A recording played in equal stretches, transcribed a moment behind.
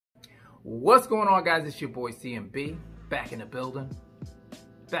What's going on, guys? It's your boy CMB, back in the building,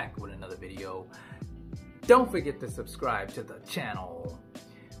 back with another video. Don't forget to subscribe to the channel.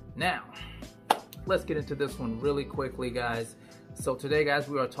 Now, let's get into this one really quickly, guys. So today, guys,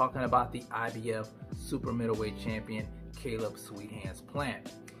 we are talking about the IBF super middleweight champion, Caleb Sweet Hands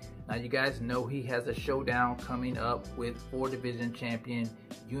Plant. Now, you guys know he has a showdown coming up with 4-division champion,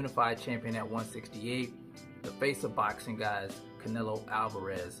 unified champion at 168, the face of boxing, guys, Canelo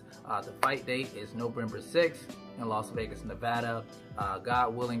Alvarez. The fight date is November 6th in Las Vegas, Nevada.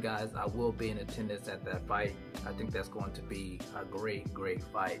 God willing, guys, I will be in attendance at that fight. I think that's going to be a great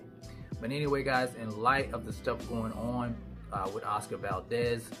fight. But anyway, guys, in light of the stuff going on with Oscar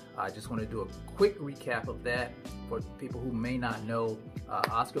Valdez, I just want to do a quick recap of that for people who may not know.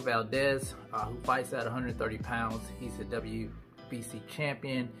 Oscar Valdez, who fights at 130 pounds, he's a WBC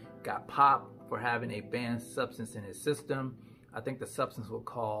champion, got popped for having a banned substance in his system. I think the substance was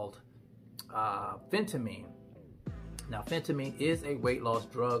called phentermine. Now, phentermine is a weight loss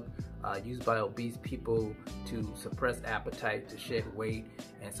drug used by obese people to suppress appetite, to shed weight,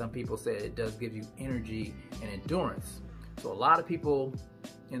 and some people say it does give you energy and endurance. So a lot of people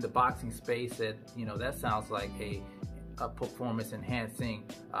in the boxing space said, you know, that sounds like a performance enhancing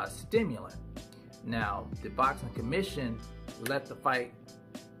stimulant. Now, the boxing commission let the fight,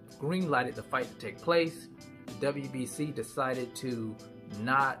 green lighted the fight to take place. The WBC decided to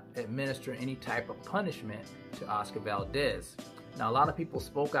not administer any type of punishment to Oscar Valdez. Now, a lot of people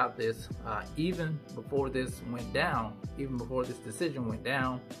spoke out this even before this went down, even before this decision went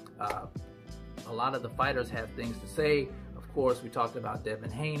down. A lot of the fighters had things to say. Of course, we talked about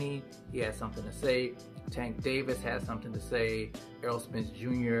Devin Haney. He had something to say. Tank Davis had something to say. Errol Spence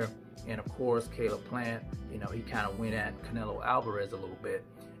Jr. And of course, Caleb Plant. You know, he kind of went at Canelo Alvarez a little bit.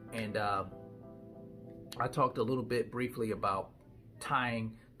 And I talked a little bit briefly about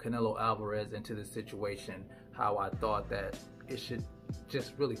tying Canelo Alvarez into this situation, how I thought that it should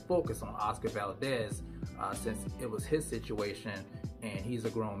just really focus on Oscar Valdez since it was his situation and he's a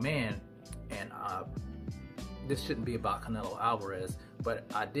grown man, and this shouldn't be about Canelo Alvarez. But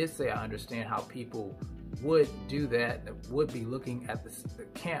I did say I understand how people would do that, would be looking at the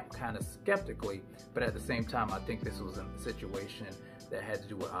camp kind of skeptically, but at the same time, I think this was a situation that had to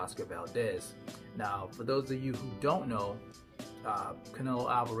do with Oscar Valdez. Now, for those of you who don't know, Canelo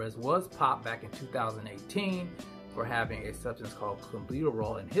Alvarez was popped back in 2018 for having a substance called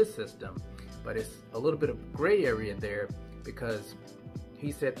clenbuterol in his system, but it's a little bit of gray area there because he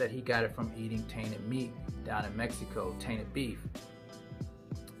said that he got it from eating tainted meat down in Mexico, tainted beef.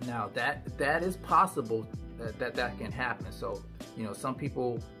 Now, that is possible that can happen. So, you know, some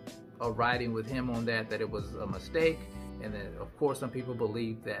people are riding with him on that it was a mistake. And then, of course, some people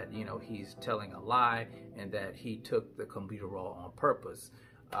believe that, you know, he's telling a lie and that he took the clenbuterol on purpose.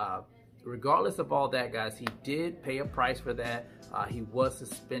 Regardless of all that, guys, he did pay a price for that. He was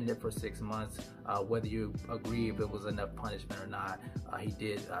suspended for 6 months. Whether you agree if it was enough punishment or not, he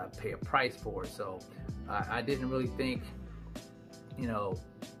did pay a price for it. So I didn't really think, you know,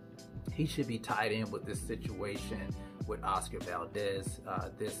 he should be tied in with this situation with Oscar Valdez.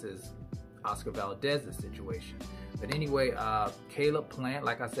 This is Oscar Valdez's situation. But anyway, Caleb Plant,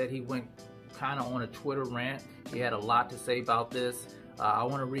 like I said, he went kind of on a Twitter rant. He had a lot to say about this. I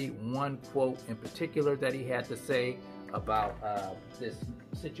want to read one quote in particular that he had to say about this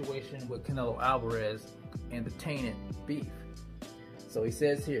situation with Canelo Alvarez and the tainted beef. So he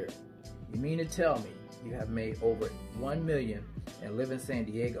says here, "You mean to tell me you have made over $1 million and live in San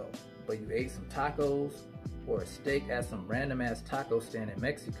Diego, but you ate some tacos or a steak at some random ass taco stand in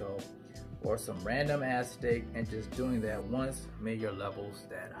Mexico, or some random ass steak, and just doing that once made your levels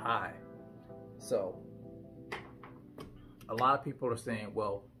that high?" So a lot of people are saying,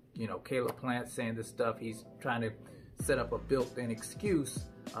 well, you know, Caleb Plant saying this stuff, he's trying to set up a built-in excuse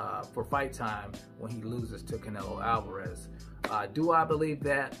for fight time when he loses to Canelo Alvarez. Do I believe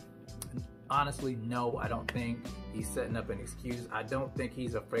that? Honestly, no, I don't think he's setting up an excuse. I don't think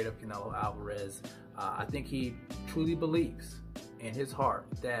he's afraid of Canelo Alvarez. I think he truly believes in his heart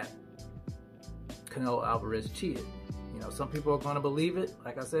that Canelo Alvarez cheated. You know, some people are going to believe it.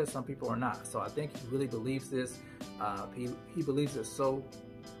 Like I said, some people are not. So I think he really believes this. He believes it so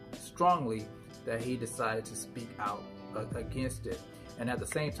strongly that he decided to speak out against it. And at the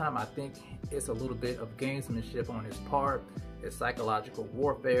same time, I think it's a little bit of gamesmanship on his part. It's psychological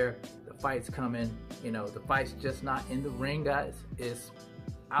warfare. The fight's coming. You know, the fight's just not in the ring, guys. It's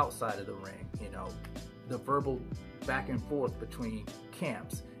outside of the ring. You know, the verbal back and forth between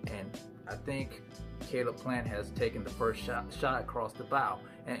camps. And I think Caleb Plant has taken the first shot across the bow.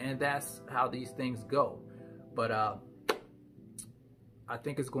 And that's how these things go. But I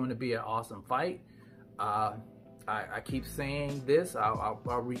think it's going to be an awesome fight. I keep saying this, I'll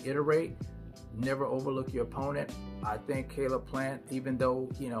reiterate, never overlook your opponent. I think Caleb Plant, even though,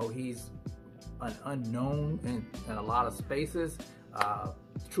 you know, he's an unknown in a lot of spaces,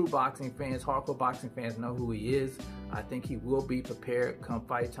 true boxing fans, hardcore boxing fans know who he is. I think he will be prepared come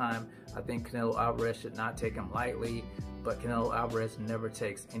fight time. I think Canelo Alvarez should not take him lightly, but Canelo Alvarez never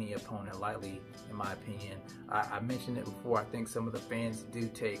takes any opponent lightly, in my opinion. I mentioned it before, I think some of the fans do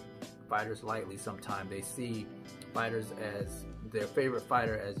take fighters lightly sometimes. They see fighters as their favorite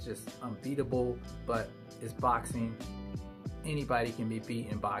fighter as just unbeatable, but it's boxing. Anybody can be beat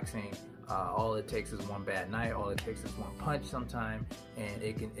in boxing. All it takes is one bad night. All it takes is one punch sometime, and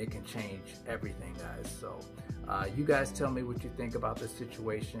it can change everything, guys. So you guys tell me what you think about this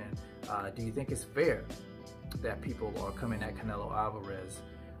situation. Do you think it's fair that people are coming at Canelo Alvarez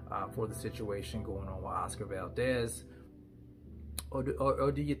for the situation going on with Oscar Valdez?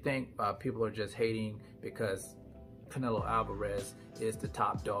 Or do you think people are just hating because Canelo Alvarez is the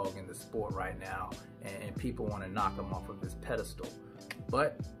top dog in the sport right now, and people want to knock him off of his pedestal?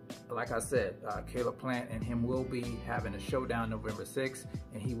 But like I said, Caleb Plant and him will be having a showdown November 6th,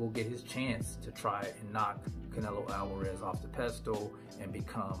 and he will get his chance to try and knock Canelo Alvarez off the pedestal and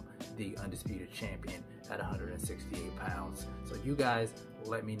become the undisputed champion at 168 pounds. So you guys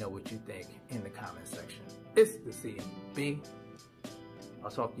let me know what you think in the comment section. It's the CMB.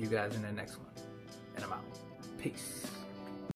 I'll talk to you guys in the next one, and I'm out. Peace.